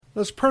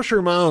As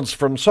pressure mounts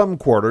from some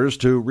quarters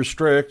to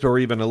restrict or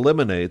even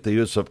eliminate the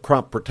use of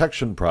crop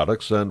protection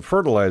products and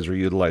fertilizer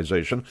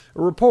utilization,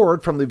 a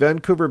report from the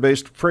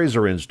Vancouver-based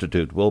Fraser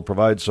Institute will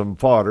provide some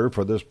fodder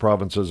for this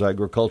province's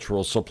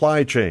agricultural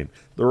supply chain.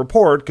 The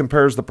report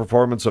compares the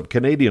performance of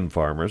Canadian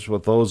farmers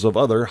with those of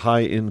other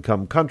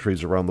high-income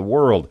countries around the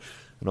world.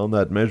 And on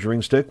that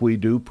measuring stick, we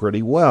do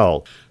pretty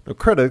well. Now,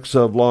 critics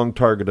of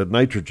long-targeted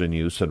nitrogen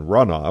use and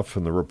runoff,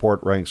 and the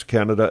report ranks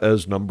Canada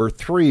as number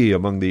 3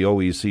 among the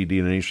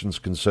OECD nations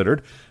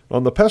considered.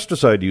 On the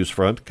pesticide use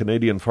front,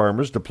 Canadian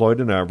farmers deployed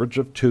an average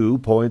of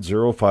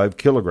 2.05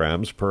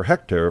 kilograms per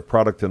hectare of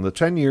product in the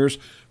 10 years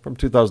from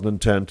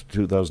 2010 to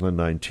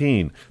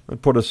 2019.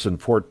 That put us in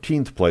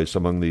 14th place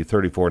among the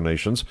 34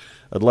 nations,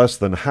 at less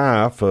than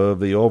half of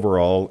the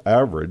overall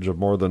average of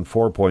more than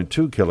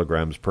 4.2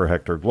 kilograms per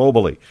hectare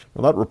globally.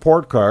 Now, that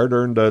report card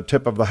earned a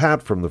tip of the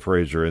hat from the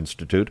Fraser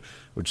Institute,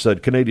 which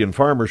said Canadian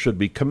farmers should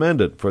be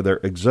commended for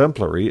their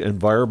exemplary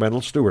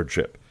environmental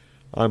stewardship.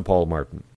 I'm Paul Martin.